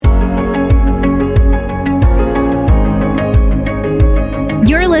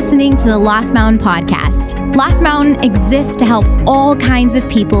listening to the Lost Mountain Podcast. Lost Mountain exists to help all kinds of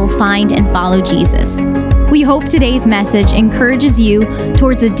people find and follow Jesus. We hope today's message encourages you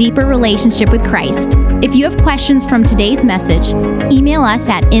towards a deeper relationship with Christ. If you have questions from today's message, email us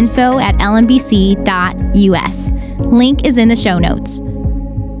at info@lmbc.us. Link is in the show notes.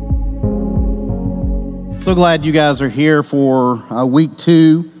 So glad you guys are here for week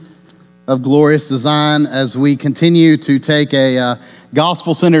 2 of Glorious Design as we continue to take a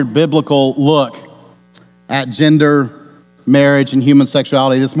gospel-centered biblical look at gender, marriage, and human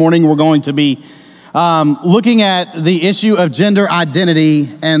sexuality. This morning we're going to be looking at the issue of gender identity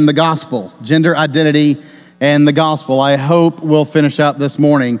and the gospel. Gender identity and the gospel. I hope we'll finish up this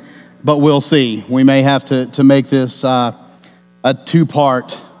morning, but we'll see. We may have to make this a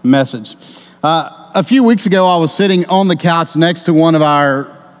 2-part message. A few weeks ago, I was sitting on the couch next to one of our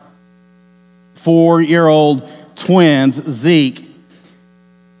 4-year-old twins, Zeke,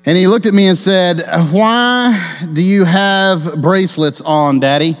 and he looked at me and said, "Why do you have bracelets on,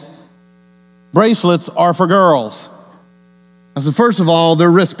 Daddy?" Bracelets are for girls. I said, first of all, they're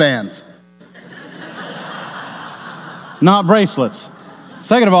wristbands, not bracelets.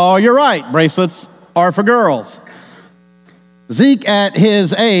 Second of all, you're right, bracelets are for girls. Zeke, at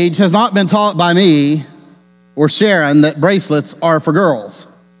his age, has not been taught by me or Sharon that bracelets are for girls.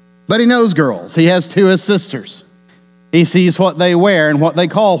 But he knows girls. He has 2 as sisters. He sees what they wear and what they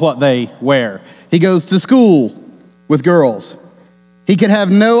call what they wear. He goes to school with girls. He could have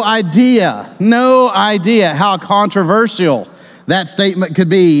no idea how controversial that statement could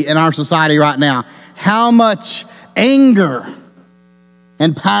be in our society right now. How much anger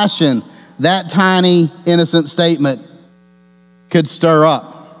and passion that tiny, innocent statement could stir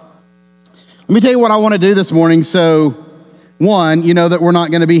up. Let me tell you what I want to do this morning. So, one, you know that we're not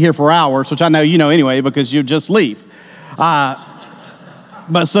going to be here for hours, which I know you know anyway because you just leave.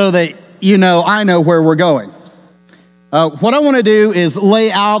 But so that you know, I know where we're going. What I want to do is lay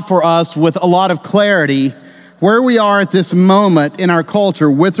out for us with a lot of clarity where we are at this moment in our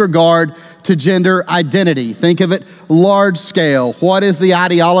culture with regard to gender identity. Think of it large scale. What is the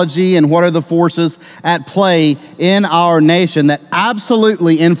ideology and what are the forces at play in our nation that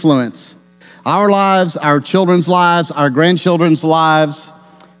absolutely influence our lives, our children's lives, our grandchildren's lives,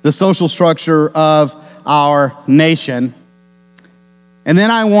 the social structure of our nation? And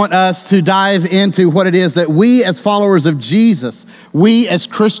then I want us to dive into what it is that we as followers of Jesus, we as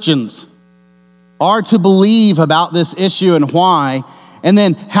Christians, are to believe about this issue and why, and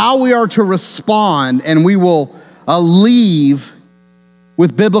then how we are to respond, and we will leave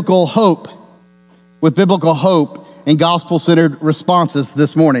with biblical hope and gospel-centered responses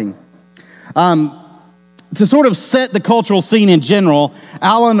this morning. To sort of set the cultural scene in general,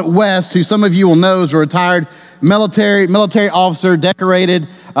 Alan West, who some of you will know is a retired military officer, decorated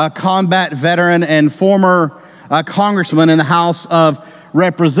combat veteran, and former congressman in the House of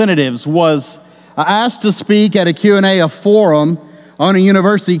Representatives, was asked to speak at a Q&A, a forum on a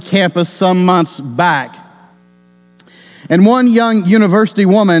university campus some months back. And one young university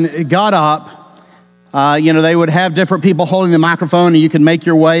woman got up. They would have different people holding the microphone, and you could make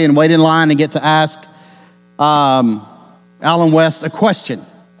your way and wait in line and get to ask Alan West a question.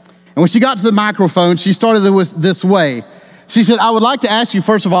 And when she got to the microphone, she started this way. She said, "I would like to ask you,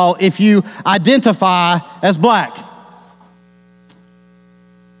 first of all, if you identify as black."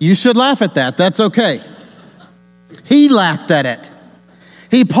 You should laugh at that. That's okay. He laughed at it.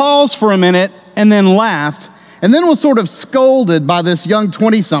 He paused for a minute and then laughed, and then was sort of scolded by this young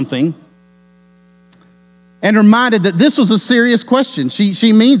 20-something and reminded that this was a serious question.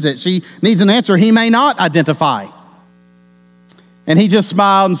 She means it. She needs an answer. He may not identify. And he just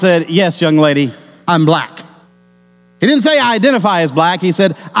smiled and said, "Yes, young lady, I'm black." He didn't say, "I identify as black." He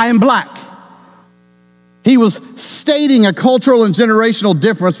said, "I am black." He was stating a cultural and generational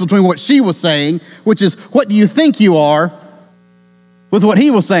difference between what she was saying, which is, "What do you think you are?" with what he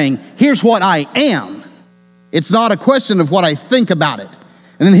was saying, "Here's what I am." It's not a question of what I think about it.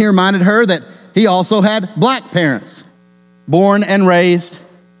 And then he reminded her that he also had black parents, born and raised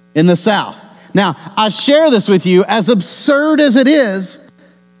in the South. Now, I share this with you, as absurd as it is,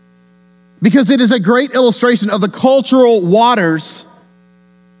 because it is a great illustration of the cultural waters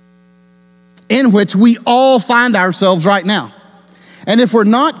in which we all find ourselves right now. And if we're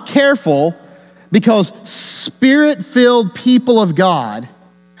not careful, because Spirit-filled people of God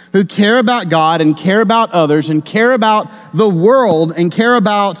who care about God and care about others and care about the world and care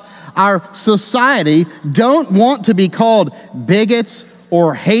about our society don't want to be called bigots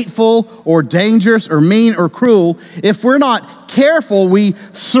or hateful or dangerous or mean or cruel. If we're not careful, we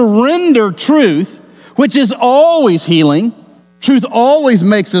surrender truth, which is always healing, Truth always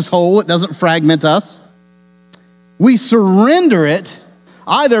makes us whole. It doesn't fragment us. We surrender it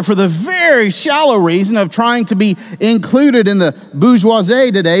either for the very shallow reason of trying to be included in the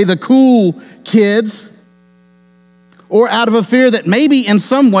bourgeoisie today, the cool kids, or out of a fear that maybe in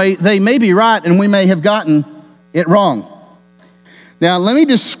some way they may be right and we may have gotten it wrong. Now, let me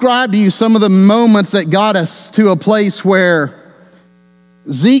describe to you some of the moments that got us to a place where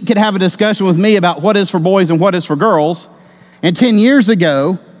Zeke could have a discussion with me about what is for boys and what is for girls. And 10 years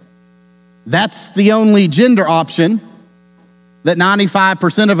ago, that's the only gender option that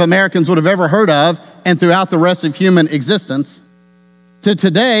 95% of Americans would have ever heard of and throughout the rest of human existence. To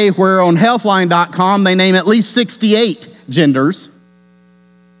today, where on healthline.com they name at least 68 genders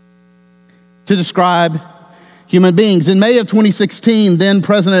to describe human beings. In May of 2016, then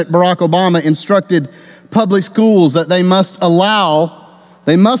President Barack Obama instructed public schools that they must allow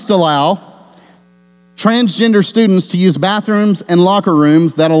transgender students to use bathrooms and locker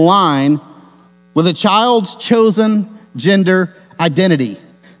rooms that align with a child's chosen gender identity.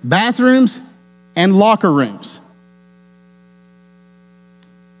 Bathrooms and locker rooms.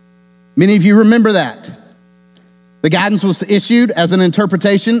 Many of you remember that. The guidance was issued as an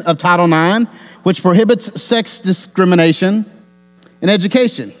interpretation of Title IX, which prohibits sex discrimination in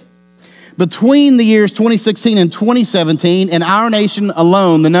education. Between the years 2016 and 2017, in our nation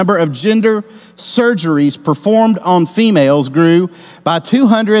alone, the number of gender surgeries performed on females grew by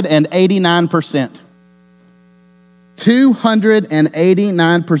 289%.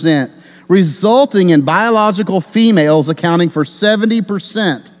 289%, resulting in biological females accounting for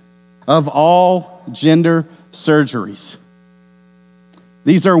 70% of all gender surgeries.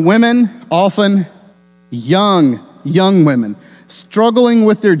 These are women, often young women, struggling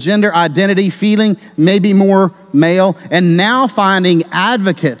with their gender identity, feeling maybe more male, and now finding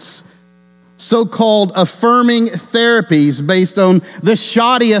advocates, so-called affirming therapies based on the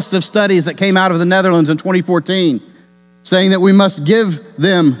shoddiest of studies that came out of the Netherlands in 2014, saying that we must give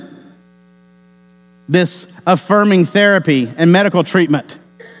them this affirming therapy and medical treatment,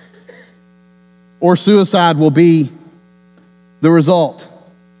 or suicide will be the result.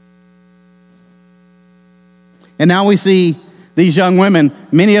 And now we see these young women,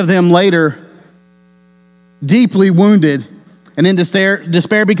 many of them later deeply wounded and in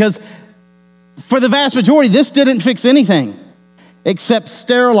despair because for the vast majority, this didn't fix anything except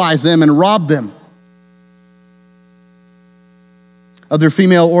sterilize them and rob them of their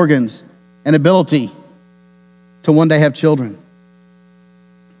female organs and ability to one day have children.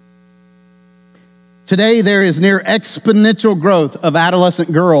 Today, there is near exponential growth of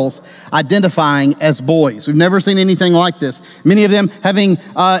adolescent girls identifying as boys. We've never seen anything like this. Many of them having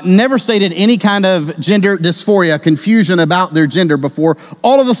never stated any kind of gender dysphoria, confusion about their gender before,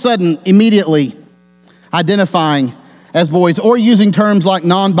 all of a sudden, immediately identifying as boys, or using terms like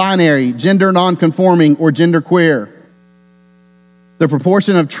non-binary, gender non-conforming, or genderqueer. The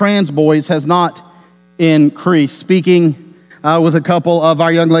proportion of trans boys has not increased. Speaking with a couple of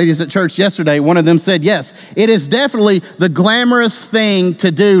our young ladies at church yesterday, one of them said, yes, it is definitely the glamorous thing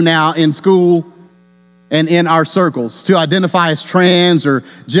to do now in school and in our circles, to identify as trans or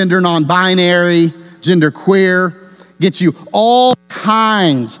gender non-binary, genderqueer, get you all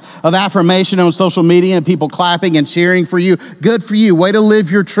kinds of affirmation on social media and people clapping and cheering for you. Good for you. Way to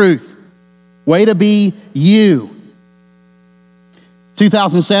live your truth. Way to be you.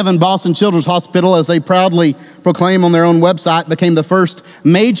 2007, Boston Children's Hospital, as they proudly proclaim on their own website, became the first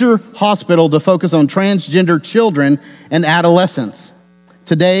major hospital to focus on transgender children and adolescents.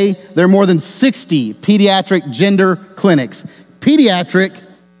 Today, there are more than 60 pediatric gender clinics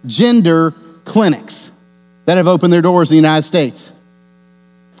that have opened their doors in the United States.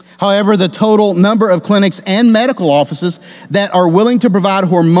 However, the total number of clinics and medical offices that are willing to provide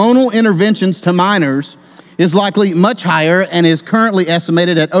hormonal interventions to minors is likely much higher and is currently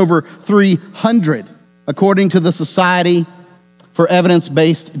estimated at over 300, according to the Society for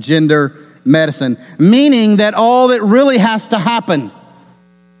Evidence-Based Gender Medicine, meaning that all that really has to happen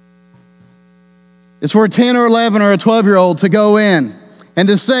is for a 10 or 11 or a 12-year-old to go in and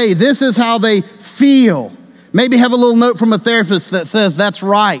to say, this is how they feel. Maybe have a little note from a therapist that says, that's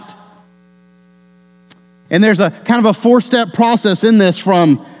right. And there's a kind of a 4-step process in this,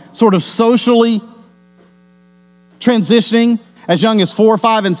 from sort of socially transitioning as young as 4,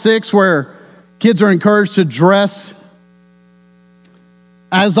 5, and 6, where kids are encouraged to dress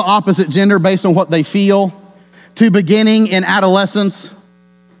as the opposite gender based on what they feel, to beginning in adolescence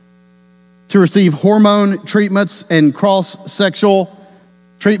to receive hormone treatments and cross-sexual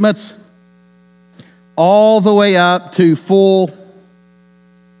treatments, all the way up to full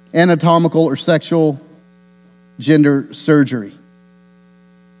anatomical or sexual gender surgery.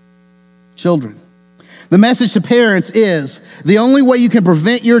 children. The message to parents is the only way you can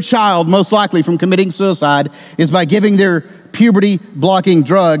prevent your child, most likely, from committing suicide is by giving them puberty-blocking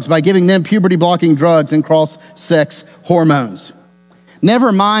drugs and cross-sex hormones.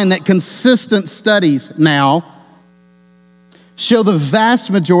 Never mind that consistent studies now show the vast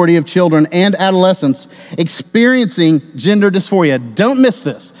majority of children and adolescents experiencing gender dysphoria. Don't miss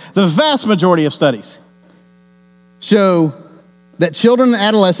this. The vast majority of studies show that children and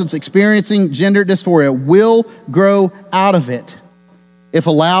adolescents experiencing gender dysphoria will grow out of it if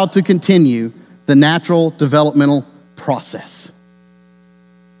allowed to continue the natural developmental process.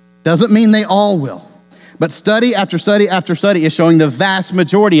 Doesn't mean they all will, but study after study after study is showing the vast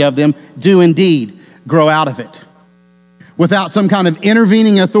majority of them do indeed grow out of it without some kind of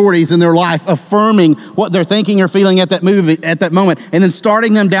intervening authorities in their life affirming what they're thinking or feeling at that moment, and then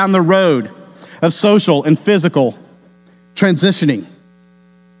starting them down the road of social and physical transitioning.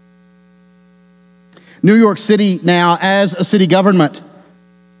 New York City now, as a city government,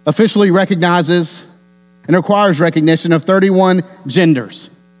 officially recognizes and requires recognition of 31 genders.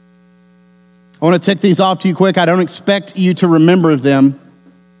 I want to tick these off to you quick. I don't expect you to remember them,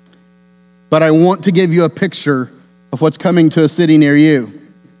 but I want to give you a picture of what's coming to a city near you.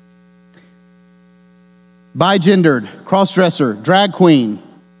 Bigendered, cross-dresser, drag queen,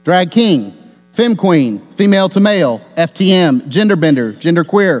 drag king, femme queen, female to male, FTM, gender bender, gender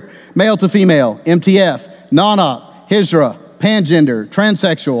queer, male to female, MTF, non-op, hijra, pangender,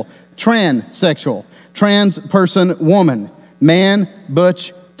 transsexual, transsexual, trans person, woman, man,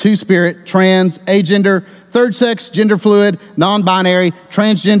 butch, two-spirit, trans, agender, third sex, gender fluid, non-binary,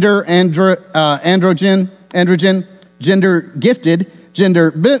 transgender, androgen, gender gifted,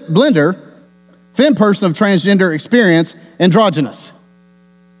 gender blender, femme person of transgender experience, androgynous.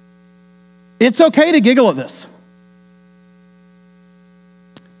 It's okay to giggle at this.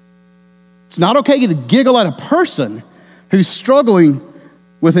 It's not okay to giggle at a person who's struggling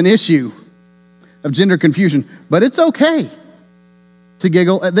with an issue of gender confusion, but it's okay to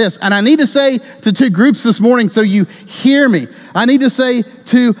giggle at this. And I need to say to two groups this morning so you hear me. I need to say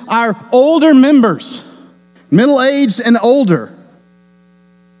to our older members, middle-aged and older,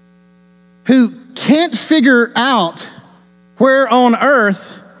 who can't figure out where on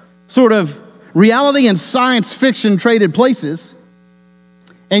earth sort of reality and science fiction traded places,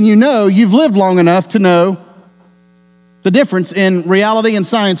 and you've lived long enough to know the difference in reality and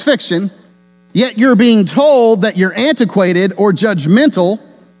science fiction, yet you're being told that you're antiquated or judgmental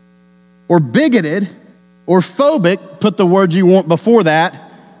or bigoted or phobic, put the word you want before that,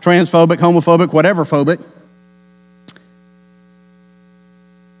 transphobic, homophobic, whatever phobic.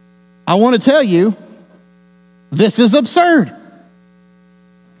 I want to tell you, this is absurd.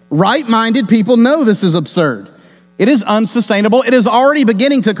 Right-minded people know this is absurd. It is unsustainable. It is already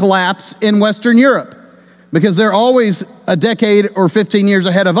beginning to collapse in Western Europe because they're always a decade or 15 years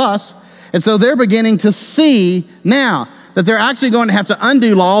ahead of us. And so they're beginning to see now that they're actually going to have to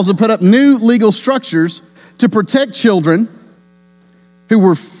undo laws and put up new legal structures to protect children who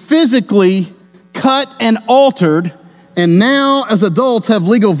were physically cut and altered, and now as adults have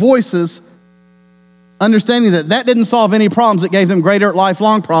legal voices, understanding that that didn't solve any problems. It gave them greater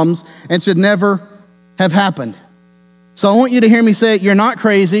lifelong problems and should never have happened. So I want you to hear me say it. You're not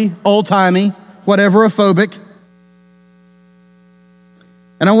crazy, old-timey, whatever, phobic.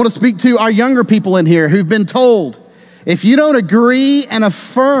 And I want to speak to our younger people in here who've been told, if you don't agree with and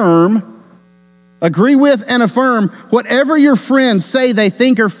affirm whatever your friends say they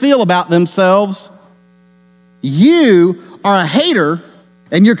think or feel about themselves, you are a hater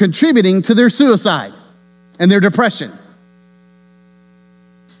and you're contributing to their suicide and their depression.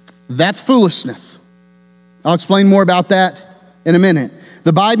 That's foolishness. I'll explain more about that in a minute.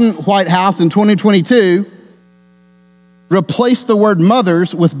 The Biden White House in 2022 replaced the word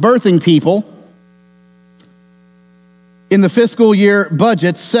mothers with birthing people in the fiscal year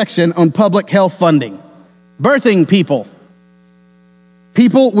budgets section on public health funding. Birthing people.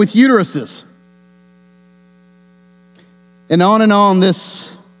 People with uteruses. And on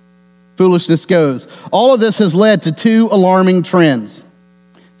this foolishness goes. All of this has led to two alarming trends.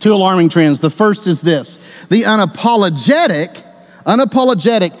 The first is this: the unapologetic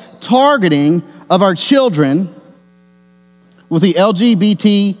targeting of our children with the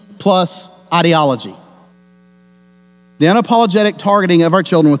LGBT plus ideology. The unapologetic targeting of our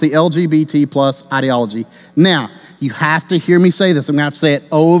children with the LGBT plus ideology. Now, you have to hear me say this. I'm going to have to say it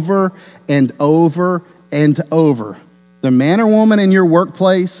over and over and over. The man or woman in your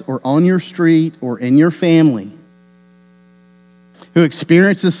workplace or on your street or in your family who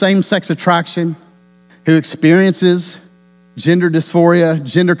experiences same-sex attraction, who experiences gender dysphoria,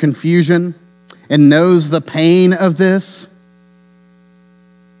 gender confusion, and knows the pain of this,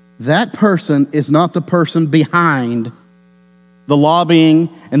 that person is not the person behind the lobbying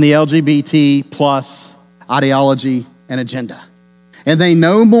and the LGBT plus ideology and agenda. And they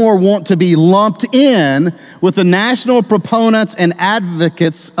no more want to be lumped in with the national proponents and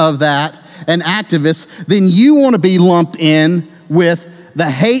advocates of that and activists than you want to be lumped in with the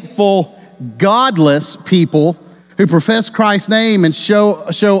hateful, godless people who profess Christ's name and show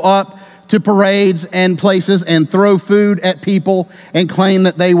up to parades and places and throw food at people and claim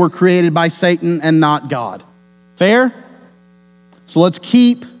that they were created by Satan and not God. Fair? So let's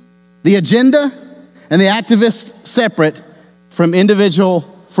keep the agenda and the activists separate from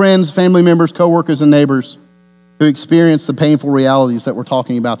individual friends, family members, coworkers, and neighbors who experience the painful realities that we're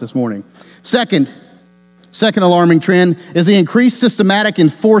talking about this morning. Second alarming trend is the increased systematic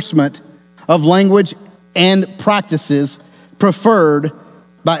enforcement of language and practices preferred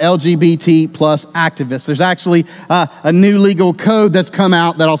by LGBT plus activists. There's actually a new legal code that's come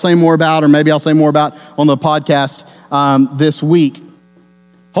out that I'll say more about, or maybe I'll say more about on the podcast this week.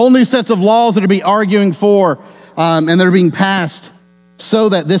 Whole new sets of laws that are being arguing for and that are being passed so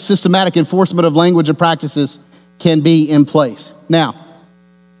that this systematic enforcement of language and practices can be in place. Now,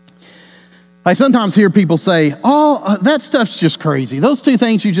 I sometimes hear people say, that stuff's just crazy. Those two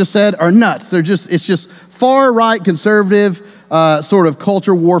things you just said are nuts. It's just far right, conservative, sort of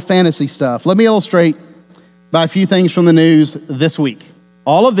culture war fantasy stuff. Let me illustrate by a few things from the news this week.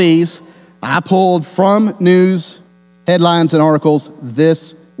 All of these I pulled from news headlines and articles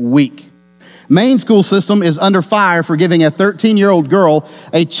this week. Maine school system is under fire for giving a 13-year-old girl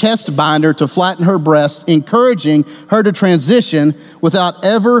a chest binder to flatten her breast, encouraging her to transition without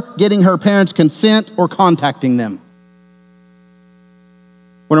ever getting her parents' consent or contacting them.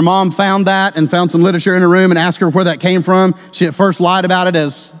 When her mom found that and found some literature in her room and asked her where that came from, she at first lied about it,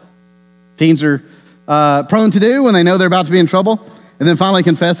 as teens are prone to do when they know they're about to be in trouble, and then finally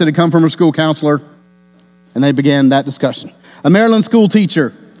confessed it had come from her school counselor, and they began that discussion. A Maryland school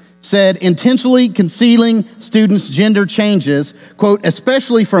teacher said intentionally concealing students' gender changes, quote,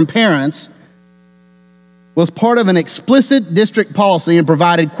 especially from parents, was part of an explicit district policy and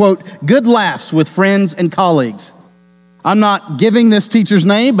provided, quote, good laughs with friends and colleagues. I'm not giving this teacher's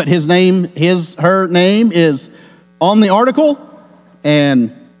name, but her name is on the article,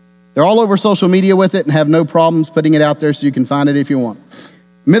 and they're all over social media with it and have no problems putting it out there so you can find it if you want.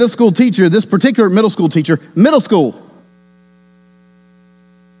 This particular middle school teacher, middle school.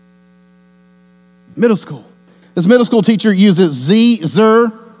 This middle school teacher uses ze,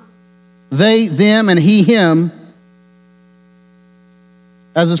 zer, they, them, and he, him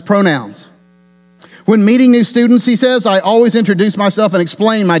as his pronouns. When meeting new students, he says, I always introduce myself and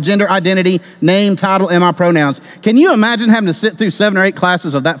explain my gender identity, name, title, and my pronouns. Can you imagine having to sit through 7 or 8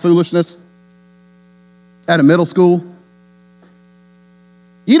 classes of that foolishness at a middle school?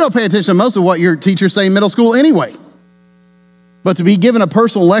 You don't pay attention to most of what your teachers say in middle school anyway. But to be given a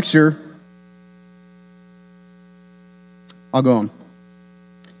personal lecture, I'll go on.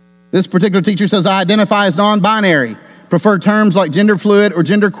 This particular teacher says, I identify as non-binary, prefer terms like gender fluid or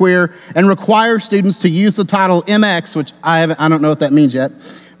gender queer, and require students to use the title MX, which I don't know what that means yet,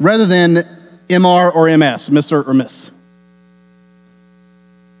 rather than MR or MS, Mr. or Miss.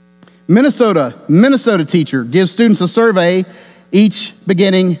 Minnesota teacher gives students a survey each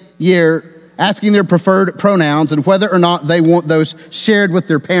beginning year asking their preferred pronouns and whether or not they want those shared with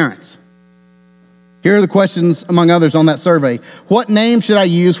their parents. Here are the questions, among others, on that survey. What name should I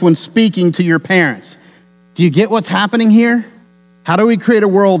use when speaking to your parents? Do you get what's happening here? How do we create a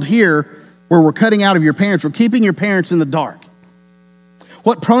world here where we're cutting out of your parents? We're keeping your parents in the dark.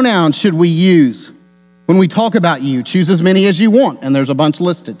 What pronouns should we use when we talk about you? Choose as many as you want, and there's a bunch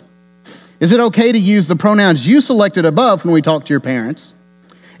listed. Is it okay to use the pronouns you selected above when we talk to your parents?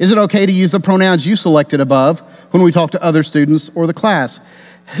 Is it okay to use the pronouns you selected above when we talk to other students or the class?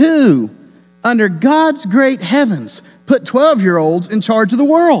 Who, under God's great heavens, put 12-year-olds in charge of the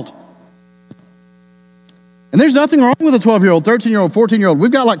world? And there's nothing wrong with a 12-year-old, 13-year-old, 14-year-old.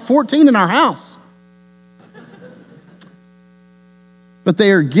 We've got like 14 in our house. But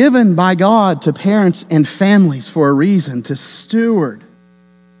they are given by God to parents and families for a reason, to steward.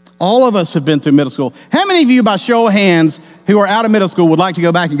 All of us have been through middle school. How many of you, by show of hands, who are out of middle school would like to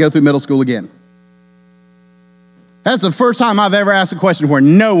go back and go through middle school again? That's the first time I've ever asked a question where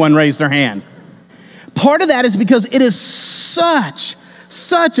no one raised their hand. Part of that is because it is such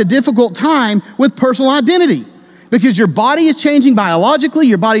a difficult time with personal identity, because your body is changing biologically,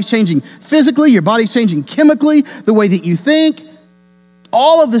 your body's changing physically, your body's changing chemically, the way that you think.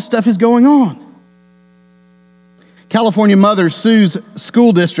 All of this stuff is going on. California mother sues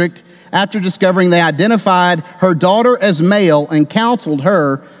school district after discovering they identified her daughter as male and counseled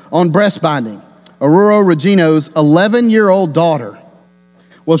her on breast binding. Aurora Regino's 11-year-old daughter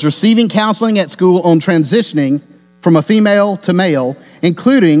was receiving counseling at school on transitioning from a female to male,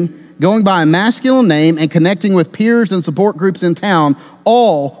 including going by a masculine name and connecting with peers and support groups in town,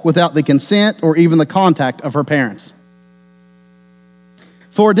 all without the consent or even the contact of her parents.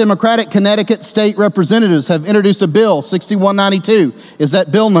 4 Democratic Connecticut state representatives have introduced a bill, 6192 is that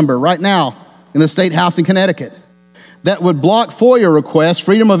bill number right now in the State House in Connecticut, that would block FOIA requests,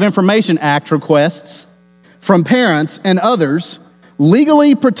 Freedom of Information Act requests from parents and others,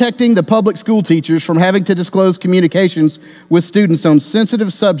 legally protecting the public school teachers from having to disclose communications with students on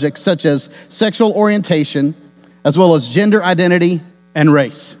sensitive subjects such as sexual orientation, as well as gender identity and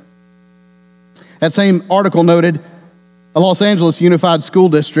race. That same article noted a Los Angeles Unified School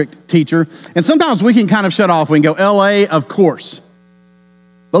District teacher, and sometimes we can kind of shut off. We can go, LA, of course.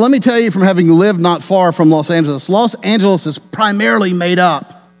 But let me tell you, from having lived not far from Los Angeles is primarily made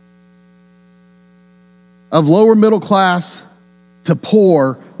up of lower middle class to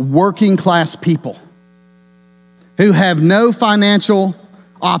poor working class people who have no financial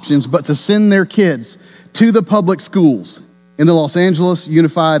options but to send their kids to the public schools in the Los Angeles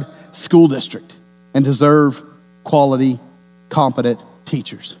Unified School District and deserve quality, competent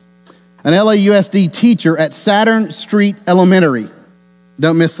teachers. An LAUSD teacher at Saturn Street Elementary,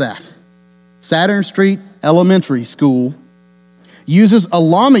 don't miss that, Saturn Street Elementary School, uses a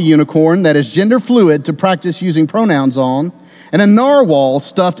llama unicorn that is gender fluid to practice using pronouns on, and a narwhal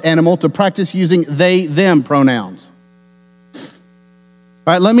stuffed animal to practice using they, them pronouns.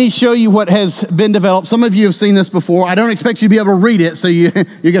 All right, let me show you what has been developed. Some of you have seen this before. I don't expect you to be able to read it, so you're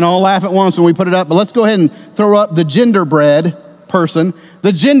going to all laugh at once when we put it up. But let's go ahead and throw up the genderbread person.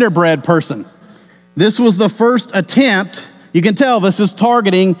 The genderbread person. This was the first attempt. You can tell this is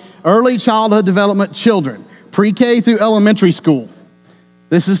targeting early childhood development children, pre-K through elementary school.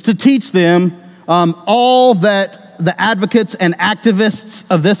 This is to teach them all that the advocates and activists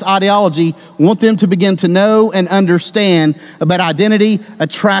of this ideology want them to begin to know and understand about identity,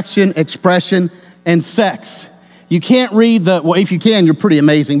 attraction, expression, and sex. You can't read well, if you can, you're pretty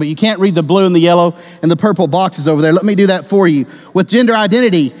amazing, but you can't read the blue and the yellow and the purple boxes over there. Let me do that for you. With gender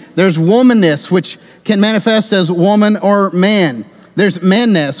identity, there's womanness, which can manifest as woman or man. There's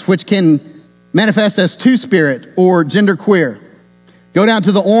manness, which can manifest as two-spirit or genderqueer. Go down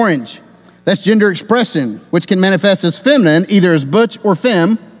to the orange. That's gender expression, which can manifest as feminine, either as butch or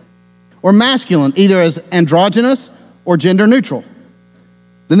femme, or masculine, either as androgynous or gender neutral.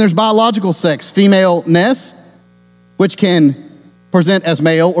 Then there's biological sex, femaleness, which can present as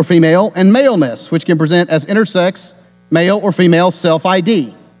male or female, and maleness, which can present as intersex, male or female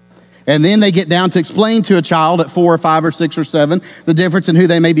self-ID. And then they get down to explain to a child at 4 or 5 or 6 or 7 the difference in who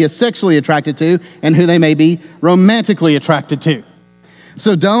they may be sexually attracted to and who they may be romantically attracted to.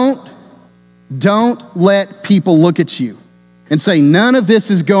 So don't let people look at you and say, none of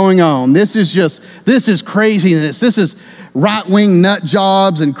this is going on. This is craziness. This is right-wing nut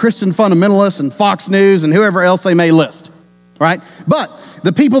jobs and Christian fundamentalists and Fox News and whoever else they may list, right? But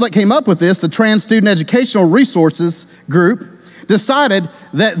the people that came up with this, the Trans Student Educational Resources Group, decided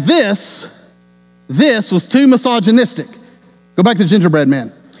that this was too misogynistic. Go back to the gingerbread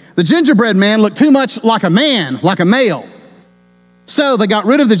man. The gingerbread man looked too much like a man, like a male. So they got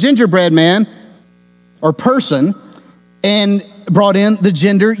rid of the gingerbread man or person and brought in the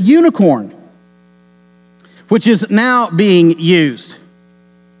gender unicorn, which is now being used.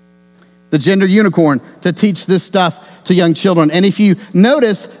 The gender unicorn to teach this stuff to young children. And if you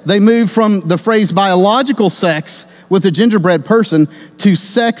notice, they moved from the phrase biological sex with the gingerbread person to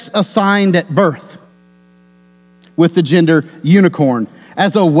sex assigned at birth with the gender unicorn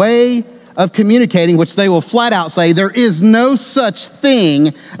as a way of communicating, which they will flat out say there is no such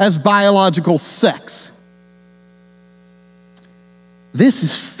thing as biological sex. This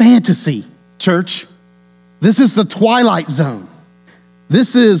is fantasy, church. This is the Twilight Zone.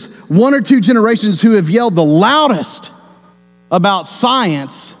 This is 1 or 2 generations who have yelled the loudest about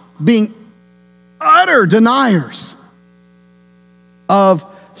science being utter deniers of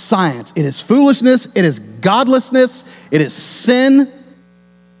science. It is foolishness, it is godlessness, it is sin,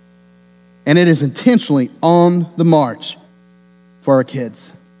 and it is intentionally on the march for our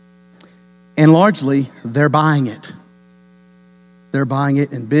kids. And largely, they're buying it. They're buying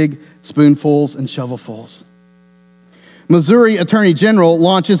it in big spoonfuls and shovelfuls. Missouri Attorney General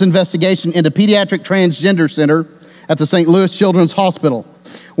launches investigation into pediatric transgender center at the St. Louis Children's Hospital.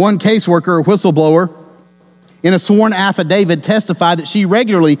 One caseworker, a whistleblower, in a sworn affidavit, testified that she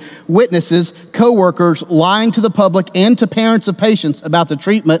regularly witnesses coworkers lying to the public and to parents of patients about the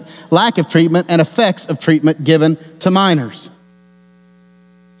treatment, lack of treatment, and effects of treatment given to minors.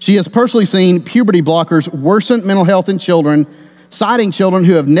 She has personally seen puberty blockers worsen mental health in children, citing children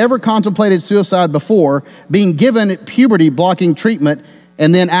who have never contemplated suicide before being given puberty blocking treatment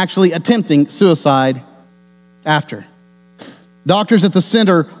and then actually attempting suicide after. Doctors at the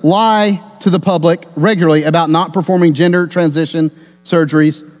center lie to the public regularly about not performing gender transition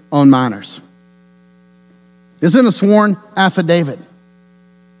surgeries on minors. This is in a sworn affidavit.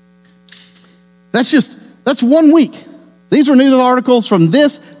 That's 1 week. These are news articles from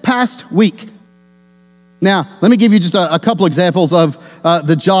this past week. Now, let me give you just a couple examples of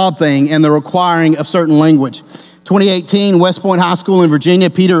the job thing and the requiring of certain language. 2018, West Point High School in Virginia,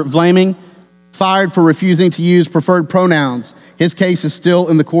 Peter Vlaming, fired for refusing to use preferred pronouns. His case is still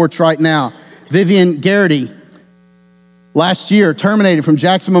in the courts right now. Vivian Garrity, last year, terminated from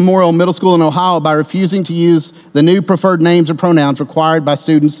Jackson Memorial Middle School in Ohio by refusing to use the new preferred names and pronouns required by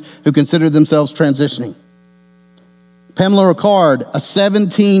students who consider themselves transitioning. Pamela Ricard, a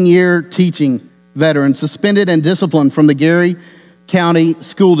 17-year teaching veteran, suspended and disciplined from the Geary County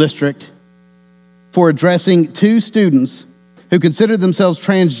School District for addressing 2 students who considered themselves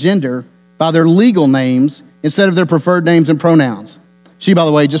transgender by their legal names instead of their preferred names and pronouns. She, by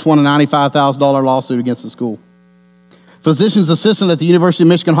the way, just won a $95,000 lawsuit against the school. Physician's assistant at the University of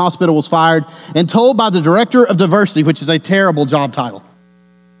Michigan Hospital was fired and told by the director of diversity, which is a terrible job title,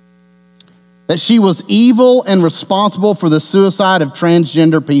 that she was evil and responsible for the suicide of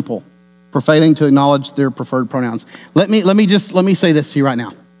transgender people for failing to acknowledge their preferred pronouns. Let me say this to you right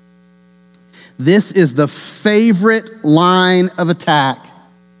now. This is the favorite line of attack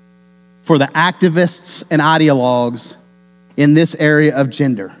for the activists and ideologues in this area of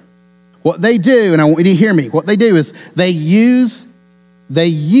gender. What they do, and I want you to hear me, what they do is they use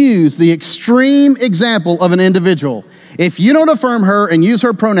the extreme example of an individual. If you don't affirm her and use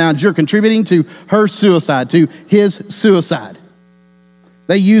her pronouns, you're contributing to her suicide, to his suicide.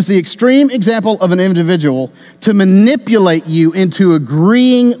 They use the extreme example of an individual to manipulate you into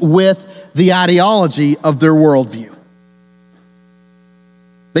agreeing with the ideology of their worldview.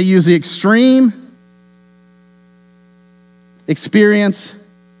 They use the extreme experience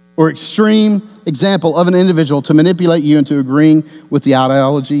or extreme example of an individual to manipulate you into agreeing with the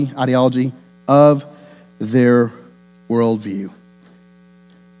ideology of their worldview.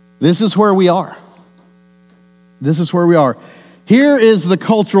 This is where we are. This is where we are. Here is the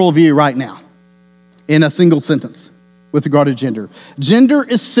cultural view right now in a single sentence with regard to gender. Gender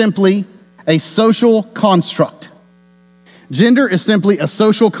is simply a social construct. Gender is simply a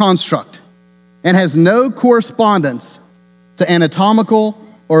social construct and has no correspondence to anatomical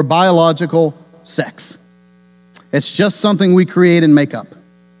or biological sex. It's just something we create and make up.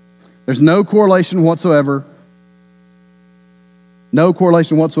 There's no correlation whatsoever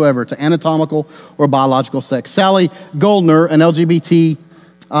to anatomical or biological sex. Sally Goldner, an LGBT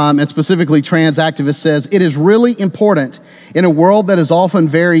and specifically trans activist, says, "It is really important in a world that is often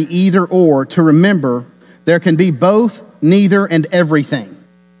very either or to remember there can be both, neither, and everything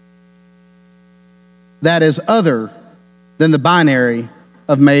that is other than the binary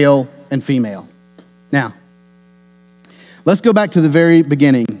of male and female." Now, let's go back to the very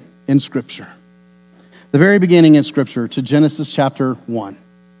beginning in Scripture. The very beginning in Scripture, to Genesis chapter 1.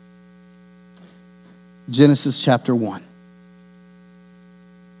 Genesis chapter 1.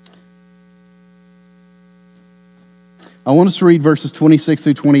 I want us to read verses 26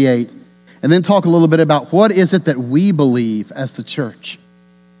 through 28 and then talk a little bit about what is it that we believe as the church.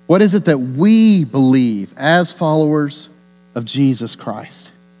 What is it that we believe as followers of Jesus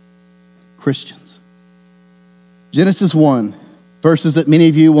Christ, Christians? Genesis 1, verses that many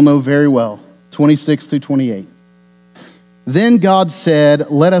of you will know very well, 26 through 28. Then God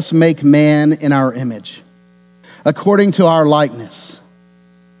said, "Let us make man in our image, according to our likeness.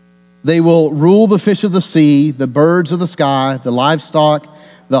 They will rule the fish of the sea, the birds of the sky, the livestock,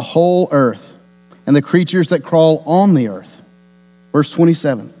 the whole earth, and the creatures that crawl on the earth." Verse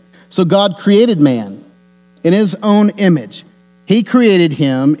 27. So God created man in his own image. He created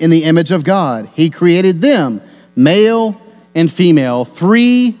him in the image of God. He created them, male and female.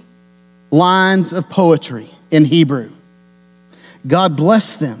 3 lines of poetry in Hebrew. God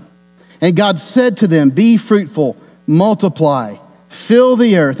blessed them, and God said to them, "Be fruitful, multiply, fill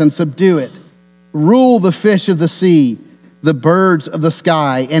the earth and subdue it. Rule the fish of the sea, the birds of the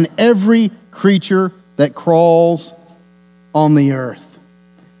sky, and every creature that crawls on the earth."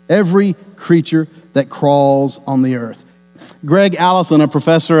 Every creature that crawls on the earth. Greg Allison, a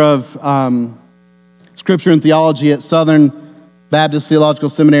professor of Scripture and Theology at Southern Baptist Theological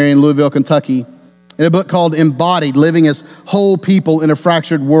Seminary in Louisville, Kentucky, in a book called Embodied, Living as Whole People in a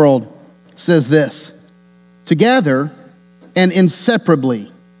Fractured World, says this: together and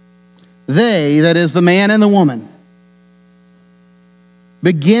inseparably, they, that is the man and the woman,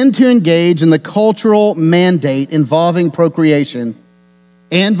 begin to engage in the cultural mandate involving procreation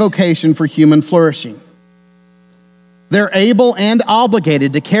and vocation for human flourishing. They're able and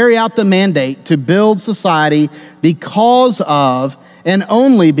obligated to carry out the mandate to build society because of, and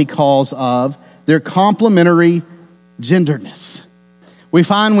only because of, their complementary genderedness. We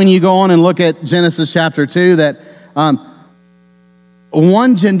find when you go on and look at Genesis chapter 2 that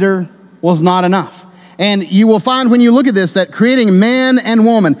one gender was not enough. And you will find when you look at this that creating man and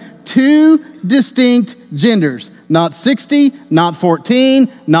woman, two distinct genders, not 60, not 14,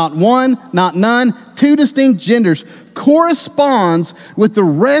 not one, not none, two distinct genders, corresponds with the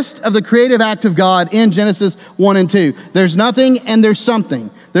rest of the creative act of God in Genesis 1 and 2. There's nothing and there's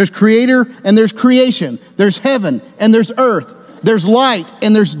something. There's creator and there's creation. There's heaven and there's earth. There's light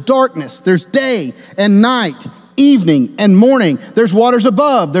and there's darkness. There's day and night, evening and morning. There's waters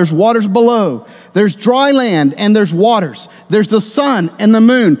above. There's waters below. There's dry land and there's waters. There's the sun and the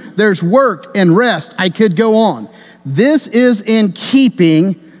moon. There's work and rest. I could go on. This is in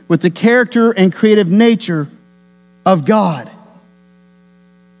keeping with the character and creative nature of God.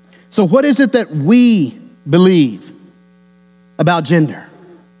 So what is it that we believe about gender?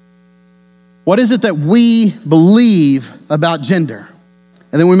 What is it that we believe about gender?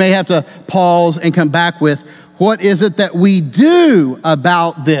 And then we may have to pause and come back with, what is it that we do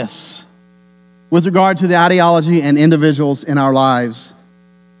about this with regard to the ideology and individuals in our lives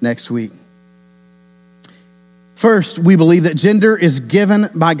next week? First, we believe that gender is given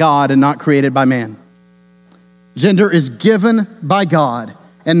by God and not created by man. Gender is given by God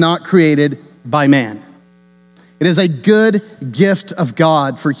and not created by man. It is a good gift of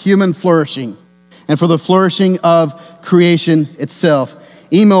God for human flourishing and for the flourishing of creation itself.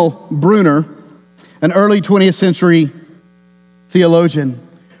 Emil Brunner, an early 20th century theologian,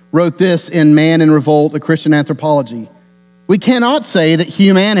 wrote this in Man in Revolt, A Christian Anthropology. We cannot say that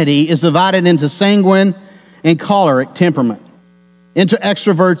humanity is divided into sanguine and choleric temperament, into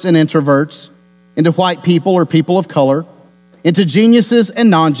extroverts and introverts, into white people or people of color, into geniuses and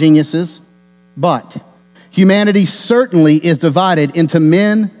non-geniuses, but humanity certainly is divided into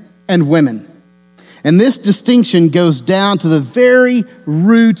men and women. And this distinction goes down to the very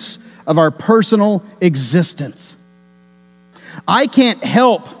roots of our personal existence. I can't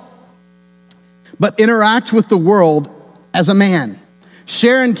help but interact with the world as a man.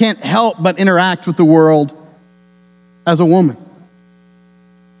 Sharon can't help but interact with the world as a woman.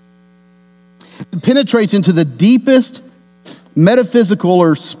 It penetrates into the deepest metaphysical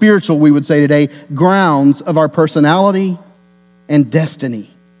or spiritual, we would say today, grounds of our personality and destiny.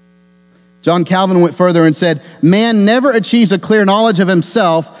 John Calvin went further and said, man never achieves a clear knowledge of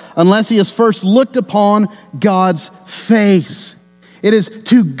himself unless he has first looked upon God's face. It is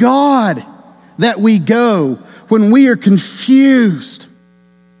to God that we go when we are confused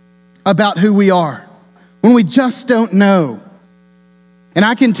about who we are, when we just don't know. And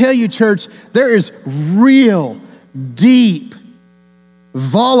I can tell you, church, there is real, deep,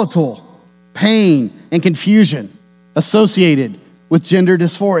 volatile pain and confusion associated with gender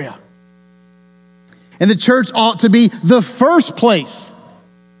dysphoria. And the church ought to be the first place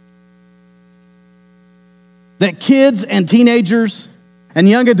that kids and teenagers and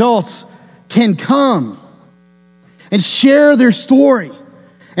young adults can come and share their story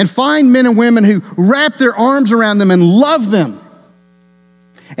and find men and women who wrap their arms around them and love them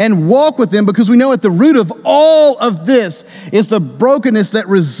and walk with them, because we know at the root of all of this is the brokenness that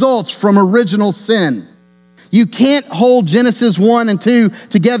results from original sin. You can't hold Genesis 1 and 2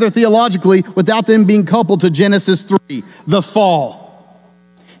 together theologically without them being coupled to Genesis 3, the fall.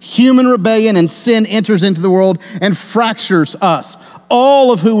 Human rebellion and sin enters into the world and fractures us,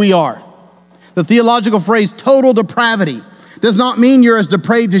 all of who we are. The theological phrase total depravity does not mean you're as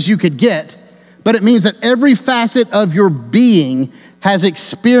depraved as you could get, but it means that every facet of your being has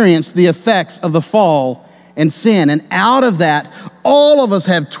experienced the effects of the fall and sin. And out of that, all of us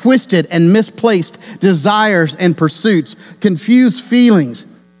have twisted and misplaced desires and pursuits, confused feelings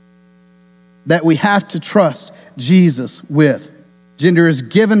that we have to trust Jesus with. Gender is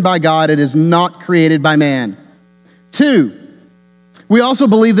given by God. It is not created by man. 2, we also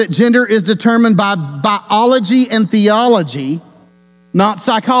believe that gender is determined by biology and theology, not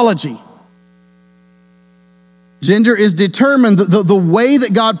psychology. Gender is determined, the way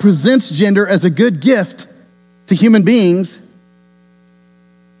that God presents gender as a good gift to human beings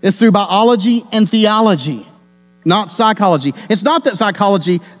is through biology and theology, not psychology. It's not that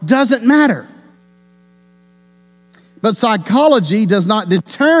psychology doesn't matter, but psychology does not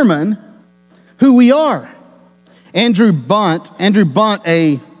determine who we are. Andrew Bunt,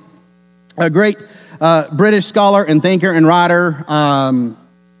 a great British scholar and thinker and writer,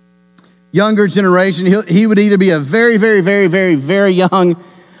 younger generation. He would either be a very, very, very, very, very young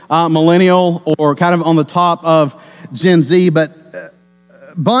millennial or kind of on the top of Gen Z, but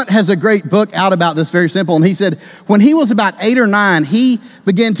Bunt has a great book out about this, very simple. And he said when he was about 8 or 9, he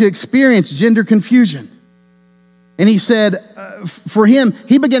began to experience gender confusion. And he said for him,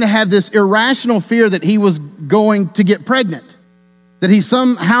 he began to have this irrational fear that he was going to get pregnant, that he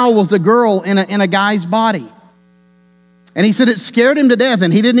somehow was a girl in a guy's body. And he said it scared him to death,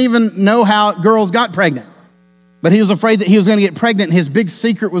 and he didn't even know how girls got pregnant. But he was afraid that he was going to get pregnant and his big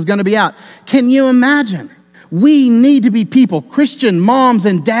secret was going to be out. Can you imagine? We need to be people, Christian moms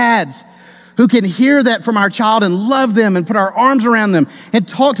and dads, who can hear that from our child and love them and put our arms around them and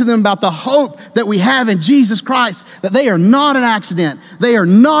talk to them about the hope that we have in Jesus Christ, that they are not an accident. They are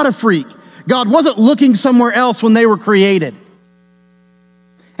not a freak. God wasn't looking somewhere else when they were created.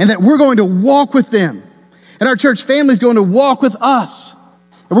 And that we're going to walk with them. And our church family is going to walk with us.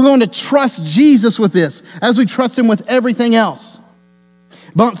 And we're going to trust Jesus with this as we trust him with everything else.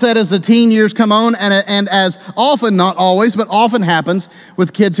 Bunt said as the teen years come on, and as often, not always, but often happens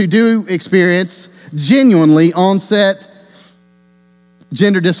with kids who do experience genuinely onset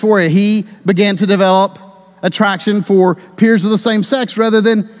gender dysphoria, he began to develop attraction for peers of the same sex rather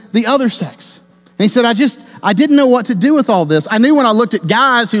than the other sex. And he said, I didn't know what to do with all this. I knew when I looked at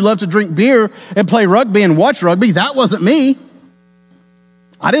guys who loved to drink beer and play rugby and watch rugby, that wasn't me.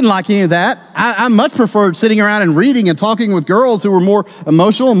 I didn't like any of that. I much preferred sitting around and reading and talking with girls who were more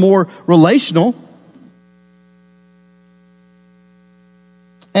emotional and more relational.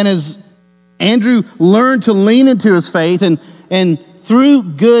 And as Andrew learned to lean into his faith and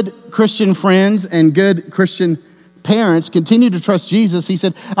through good Christian friends and good Christian parents continued to trust Jesus, he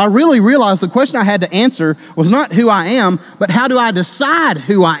said, I really realized the question I had to answer was not who I am, but how do I decide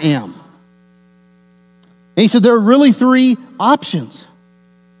who I am? And he said, there are really 3 options.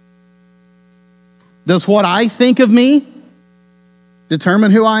 Does what I think of me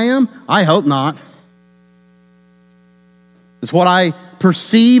determine who I am? I hope not. Is what I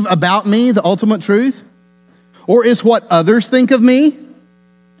perceive about me the ultimate truth? Or is what others think of me?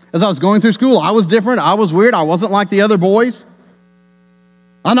 As I was going through school, I was different, I was weird, I wasn't like the other boys.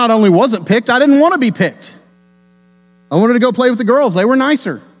 I not only wasn't picked, I didn't want to be picked. I wanted to go play with the girls. They were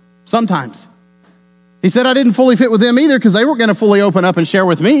nicer sometimes. He said I didn't fully fit with them either because they weren't going to fully open up and share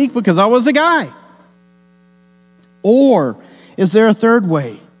with me because I was a guy. Or is there a third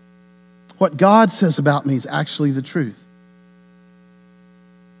way? What God says about me is actually the truth.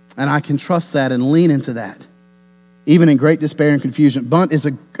 And I can trust that and lean into that, even in great despair and confusion. Bunt is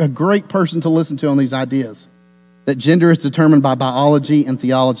a great person to listen to on these ideas, that gender is determined by biology and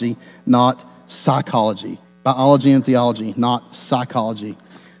theology, not psychology. Biology and theology, not psychology.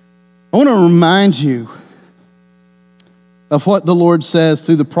 I want to remind you of what the Lord says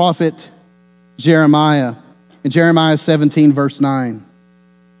through the prophet Jeremiah. In Jeremiah 17, verse 9,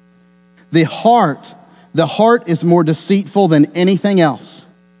 the heart is more deceitful than anything else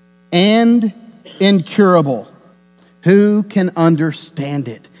and incurable. Who can understand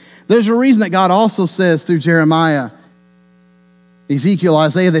it? There's a reason that God also says through Jeremiah, Ezekiel,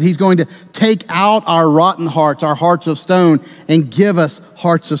 Isaiah, that he's going to take out our rotten hearts, our hearts of stone, and give us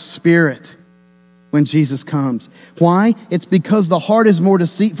hearts of spirit when Jesus comes. Why? It's because the heart is more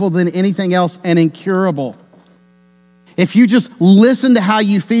deceitful than anything else and incurable. If you just listen to how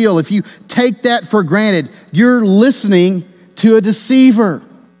you feel, if you take that for granted, you're listening to a deceiver.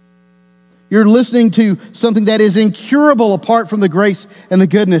 You're listening to something that is incurable apart from the grace and the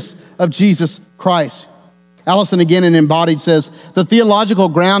goodness of Jesus Christ. Allison, again in Embodied, says, the theological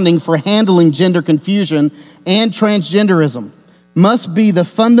grounding for handling gender confusion and transgenderism must be the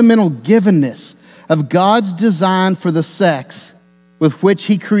fundamental givenness of God's design for the sex with which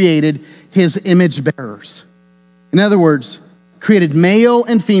he created his image bearers. In other words, created male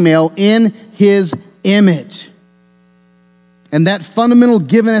and female in his image. And that fundamental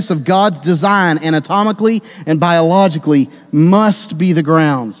givenness of God's design anatomically and biologically must be the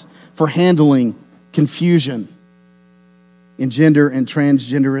grounds for handling confusion in gender and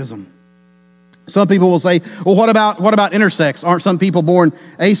transgenderism. Some people will say, well, what about intersex? Aren't some people born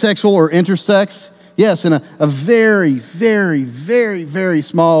asexual or intersex? Yes, in a very, very, very, very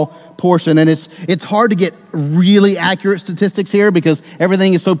small portion. And it's hard to get really accurate statistics here because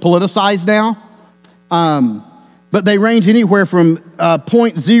everything is so politicized now. but they range anywhere from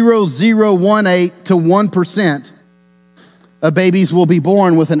 0.0018 to 1% of babies will be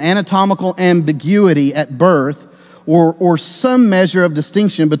born with an anatomical ambiguity at birth or some measure of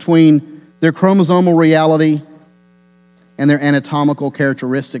distinction between their chromosomal reality and their anatomical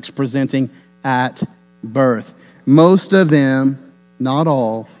characteristics presenting at birth. Most of them, not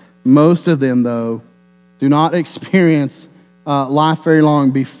all, most of them, though, do not experience life very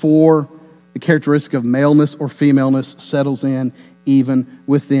long before the characteristic of maleness or femaleness settles in even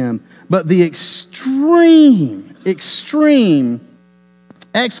with them. But the extreme exclusion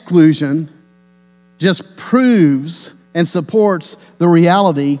just proves and supports the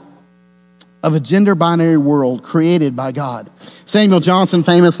reality of a gender binary world created by God. Samuel Johnson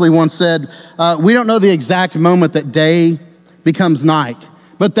famously once said, we don't know the exact moment that day becomes night,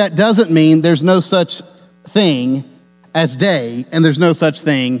 but that doesn't mean there's no such thing as day and there's no such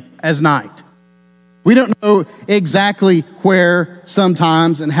thing as night. We don't know exactly where,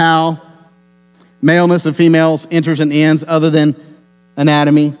 sometimes, and how maleness of females enters and ends other than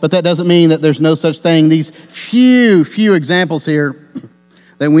anatomy, but that doesn't mean that there's no such thing. These few examples here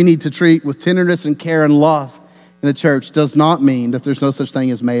that we need to treat with tenderness and care and love in the church does not mean that there's no such thing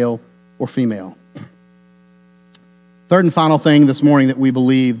as male or female. Third and final thing this morning that we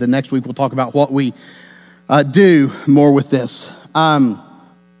believe, the next week we'll talk about what we do more with this.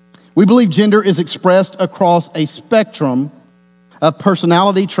 We believe gender is expressed across a spectrum of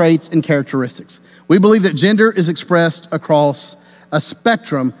personality traits and characteristics. We believe that gender is expressed across a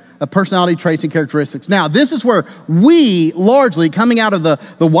spectrum of personality traits and characteristics. Now, this is where we largely, coming out of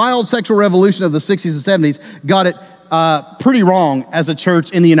the wild sexual revolution of the 60s and 70s, got it pretty wrong as a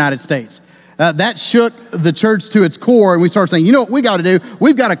church in the United States. That shook the church to its core, and we started saying, you know what we got to do?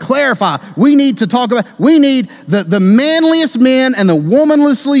 We've got to clarify. We need to talk about, we need the manliest men and the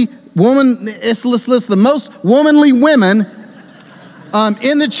the most womanly women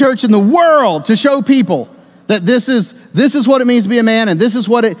in the church in the world to show people that this is what it means to be a man and this is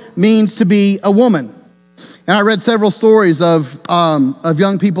what it means to be a woman. And I read several stories of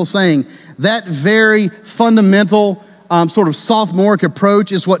young people saying that very fundamental sort of sophomoric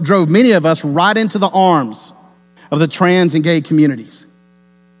approach is what drove many of us right into the arms of the trans and gay communities.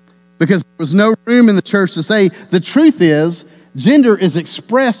 Because there was no room in the church to say, the truth is, gender is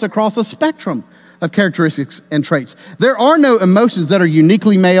expressed across a spectrum of characteristics and traits. There are no emotions that are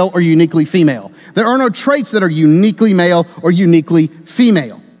uniquely male or uniquely female. There are no traits that are uniquely male or uniquely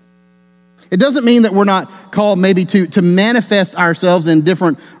female. It doesn't mean that we're not called maybe to manifest ourselves in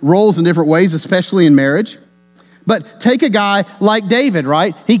different roles in different ways, especially in marriage. But take a guy like David,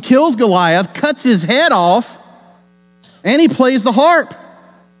 right? He kills Goliath, cuts his head off, and he plays the harp.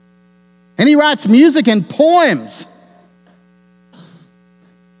 And he writes music and poems.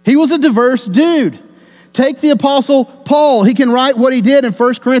 He was a diverse dude. Take the Apostle Paul. He can write what he did in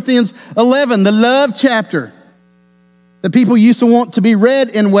 1 Corinthians 11, the love chapter that people used to want to be read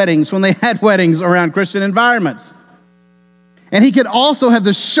in weddings when they had weddings around Christian environments. And he could also have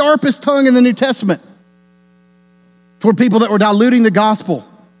the sharpest tongue in the New Testament for people that were diluting the gospel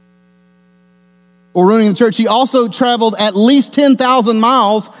or ruining the church. He also traveled at least 10,000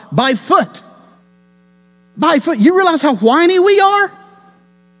 miles by foot. By foot. You realize how whiny we are?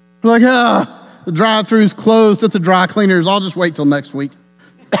 We're like, the drive-thru's closed at the dry cleaners. I'll just wait till next week.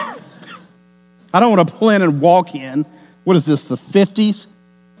 I don't want to pull in and walk in. What is this, the 50s?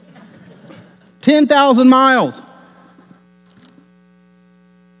 10,000 miles.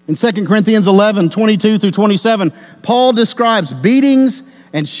 In 2 Corinthians 11, 22 through 27, Paul describes beatings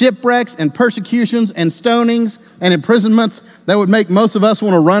and shipwrecks and persecutions and stonings and imprisonments that would make most of us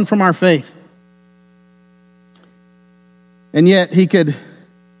want to run from our faith. And yet he could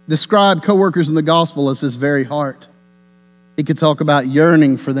describe co-workers in the gospel as his very heart. He could talk about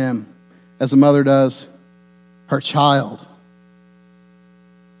yearning for them as a mother does her child.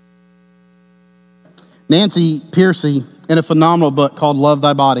 Nancy Pearcey, in a phenomenal book called Love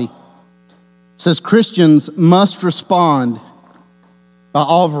Thy Body, says Christians must respond by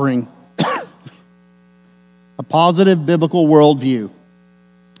offering a positive biblical worldview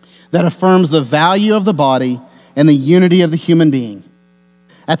that affirms the value of the body and the unity of the human being.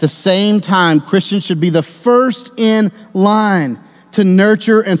 At the same time, Christians should be the first in line to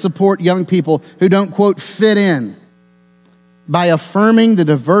nurture and support young people who don't, quote, fit in by affirming the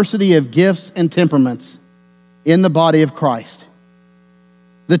diversity of gifts and temperaments in the body of Christ.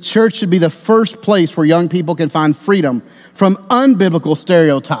 The church should be the first place where young people can find freedom from unbiblical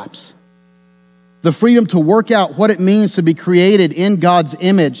stereotypes. The freedom to work out what it means to be created in God's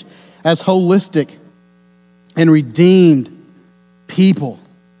image as holistic and redeemed people.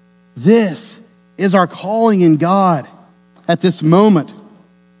 This is our calling in God at this moment.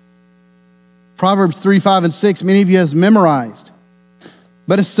 Proverbs 3, 5, and 6, many of you have memorized.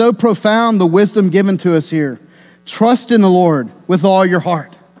 But it's so profound, the wisdom given to us here. Trust in the Lord with all your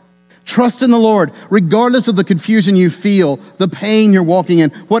heart. Trust in the Lord, regardless of the confusion you feel, the pain you're walking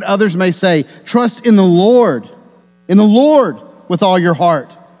in, what others may say. Trust in the Lord with all your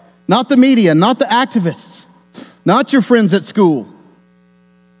heart. Not the media, not the activists, not your friends at school,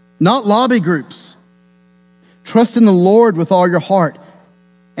 not lobby groups. Trust in the Lord with all your heart,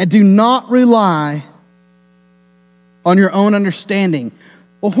 and do not rely on your own understanding.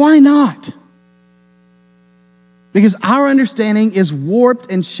 Well, why not? Because our understanding is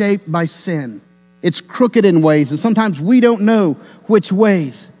warped and shaped by sin. It's crooked in ways, and sometimes we don't know which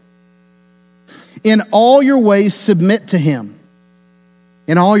ways. In all your ways, submit to Him.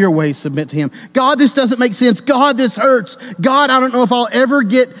 In all your ways, submit to Him. God, this doesn't make sense. God, this hurts. God, I don't know if I'll ever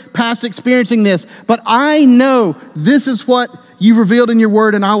get past experiencing this, but I know this is what you've revealed in your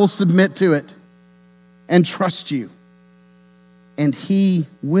word, and I will submit to it and trust you. And He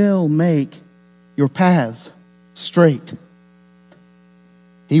will make your paths straight.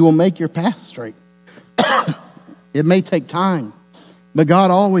 He will make your path straight. It may take time, but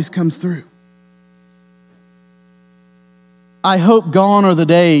God always comes through. I hope gone are the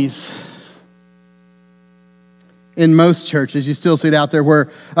days in most churches, you still see it out there,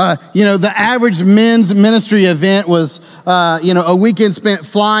 where, the average men's ministry event was, a weekend spent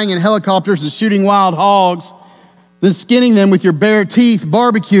flying in helicopters and shooting wild hogs, then skinning them with your bare teeth,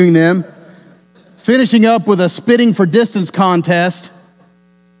 barbecuing them, finishing up with a spitting for distance contest,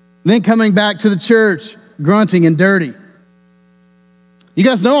 then coming back to the church grunting and dirty. You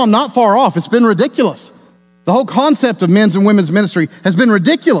guys know I'm not far off. It's been ridiculous. The whole concept of men's and women's ministry has been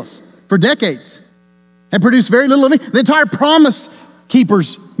ridiculous for decades and produced very little living. The entire Promise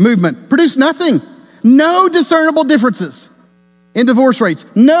Keepers movement produced nothing. No discernible differences in divorce rates.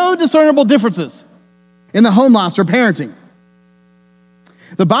 No discernible differences in the home lives or parenting.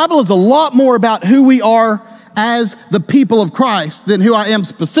 The Bible is a lot more about who we are as the people of Christ than who I am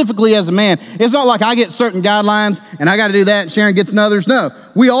specifically as a man. It's not like I get certain guidelines and I got to do that and Sharon gets others. No,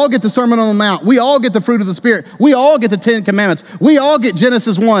 we all get the Sermon on the Mount. We all get the fruit of the Spirit. We all get the 10 Commandments. We all get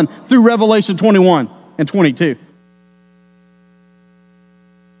Genesis 1 through Revelation 21 and 22.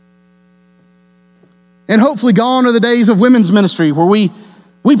 And hopefully gone are the days of women's ministry where we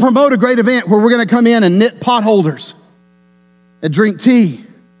promote a great event where we're going to come in and knit pot holders and drink tea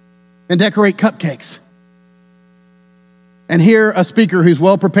and decorate cupcakes and hear a speaker who's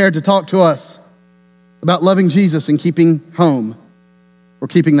well prepared to talk to us about loving Jesus and keeping home or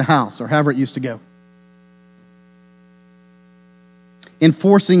keeping the house or however it used to go.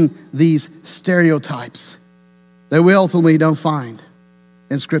 Enforcing these stereotypes that we ultimately don't find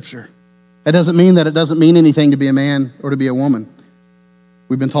in Scripture. That doesn't mean that it doesn't mean anything to be a man or to be a woman.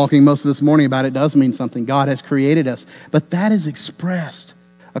 We've been talking most of this morning about it does mean something. God has created us. But that is expressed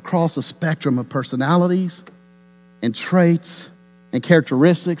across a spectrum of personalities and traits and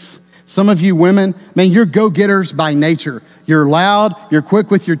characteristics. Some of you women, man, you're go-getters by nature. You're loud, you're quick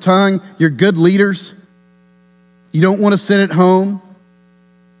with your tongue, you're good leaders. You don't want to sit at home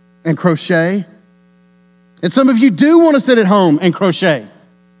and crochet. And some of you do want to sit at home and crochet.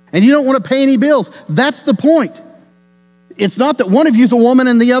 And you don't want to pay any bills. That's the point. It's not that one of you is a woman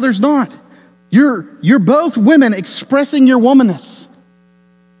and the other's not. You're both women expressing your womanness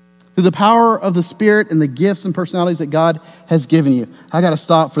through the power of the Spirit and the gifts and personalities that God has given you. I got to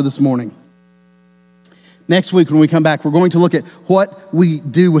stop for this morning. Next week when we come back, we're going to look at what we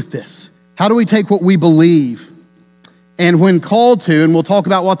do with this. How do we take what we believe and when called to, and we'll talk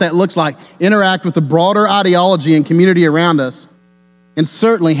about what that looks like, interact with the broader ideology and community around us? And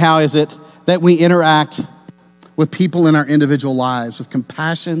certainly, how is it that we interact with people in our individual lives with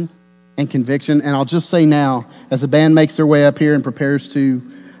compassion and conviction? And I'll just say now, as the band makes their way up here and prepares to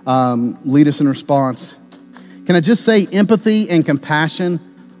lead us in response, can I just say empathy and compassion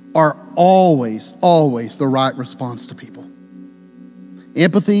are always, always the right response to people.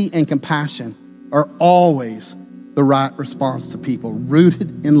 Empathy and compassion are always the right response to people,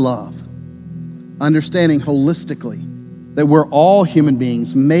 rooted in love, understanding holistically that we're all human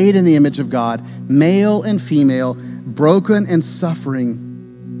beings made in the image of God, male and female, broken and suffering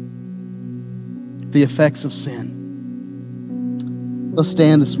the effects of sin. Let's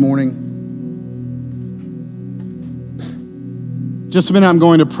stand this morning. Just a minute, I'm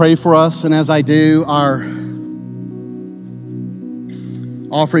going to pray for us, and as I do, our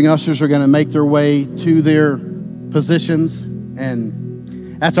offering ushers are going to make their way to their positions,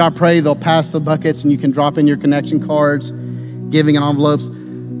 and after I pray, they'll pass the buckets and you can drop in your connection cards, giving envelopes.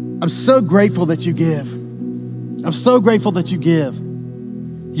 I'm so grateful that you give. I'm so grateful that you give.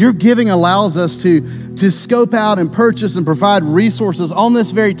 Your giving allows us to scope out and purchase and provide resources on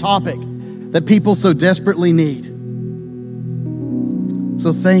this very topic that people so desperately need.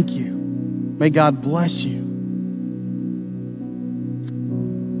 So thank you. May God bless you.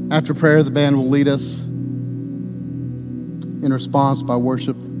 After prayer, the band will lead us in response by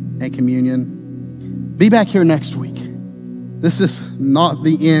worship and communion. Be back here next week. This is not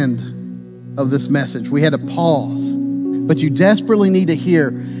the end of this message. We had to pause, but you desperately need to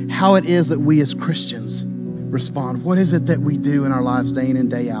hear how it is that we as Christians respond. What is it that we do in our lives day in and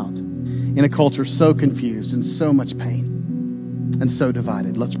day out in a culture so confused and so much pain and so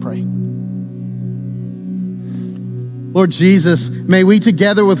divided? Let's pray. Lord Jesus, may we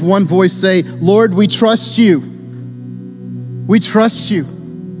together with one voice say, Lord, we trust you. We trust you.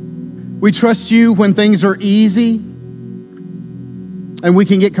 We trust you when things are easy and we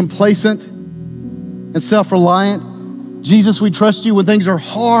can get complacent and self-reliant. Jesus, we trust you when things are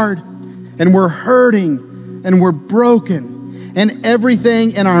hard and we're hurting and we're broken and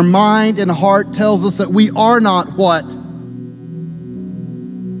everything in our mind and heart tells us that we are not what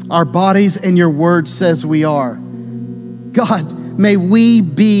our bodies and your word says we are. God, may we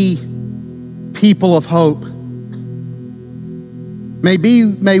be people of hope.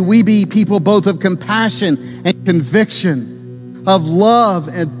 May we be people both of compassion and conviction, of love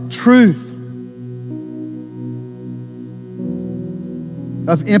and truth,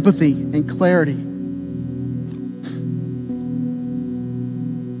 of empathy and clarity.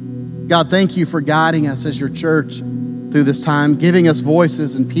 God, thank you for guiding us as your church through this time, giving us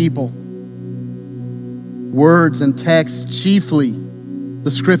voices and people, words and texts, chiefly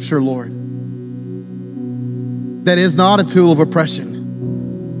the scripture, Lord, that is not a tool of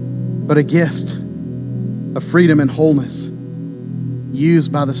oppression, but a gift of freedom and wholeness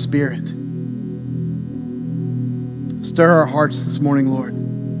used by the Spirit. Stir our hearts this morning,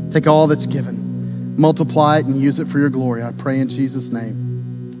 Lord. Take all that's given, multiply it and use it for your glory. I pray in Jesus'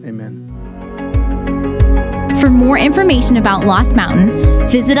 name, amen. For more information about Lost Mountain,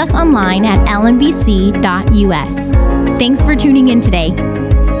 visit us online at lmbc.us. Thanks for tuning in today.